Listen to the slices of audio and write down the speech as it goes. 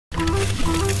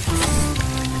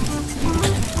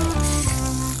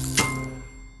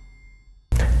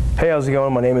Hey, how's it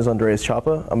going? My name is Andreas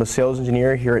Chapa. I'm a sales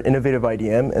engineer here at Innovative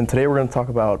IDM, and today we're going to talk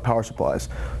about power supplies.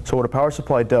 So what a power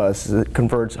supply does is it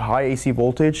converts high AC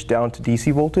voltage down to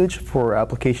DC voltage for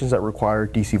applications that require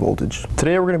DC voltage.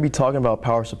 Today we're going to be talking about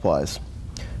power supplies.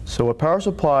 So a power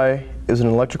supply is an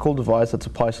electrical device that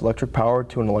supplies electric power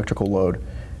to an electrical load.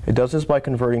 It does this by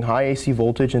converting high AC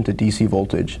voltage into DC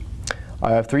voltage.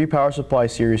 I have three power supply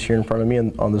series here in front of me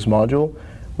on this module.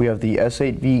 We have the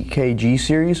S8VK-G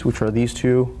series, which are these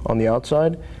two on the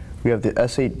outside. We have the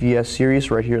S8VS series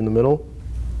right here in the middle,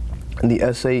 and the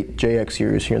S8JX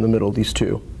series here in the middle, these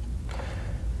two.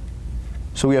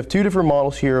 So we have two different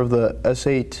models here of the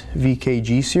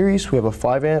S8VK-G series. We have a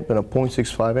 5 amp and a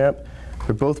 0.65 amp.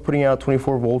 They're both putting out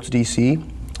 24 volts DC.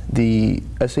 The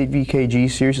S8VK-G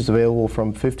series is available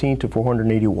from 15 to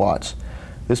 480 watts.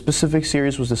 This specific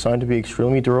series was designed to be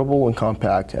extremely durable and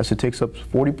compact, as it takes up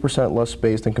 40% less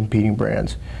space than competing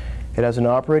brands. It has an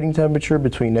operating temperature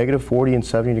between -40 and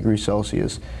 70 degrees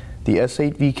Celsius. The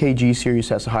S8VK-G series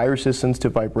has high resistance to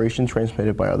vibration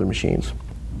transmitted by other machines.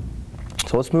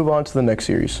 So let's move on to the next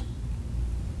series.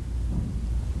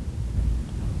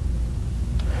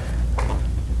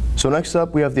 So next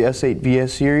up we have the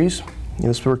S8VS series.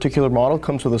 This particular model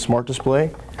comes with a smart display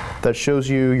that shows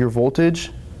you your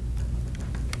voltage,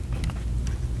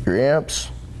 your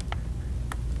amps,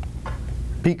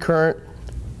 peak current,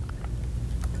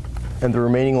 and the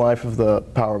remaining life of the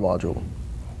power module.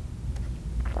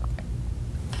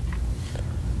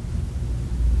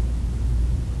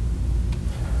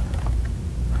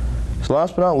 So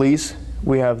last but not least,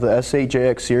 we have the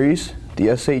S8JX series. The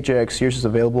S8JX series is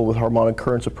available with harmonic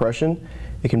current suppression.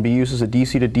 It can be used as a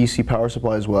DC to DC power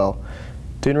supply as well.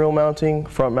 DIN rail mounting,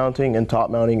 front mounting, and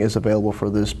top mounting is available for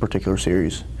this particular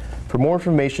series. For more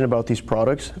information about these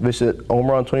products, visit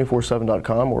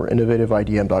Omron247.com or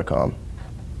innovativeidm.com.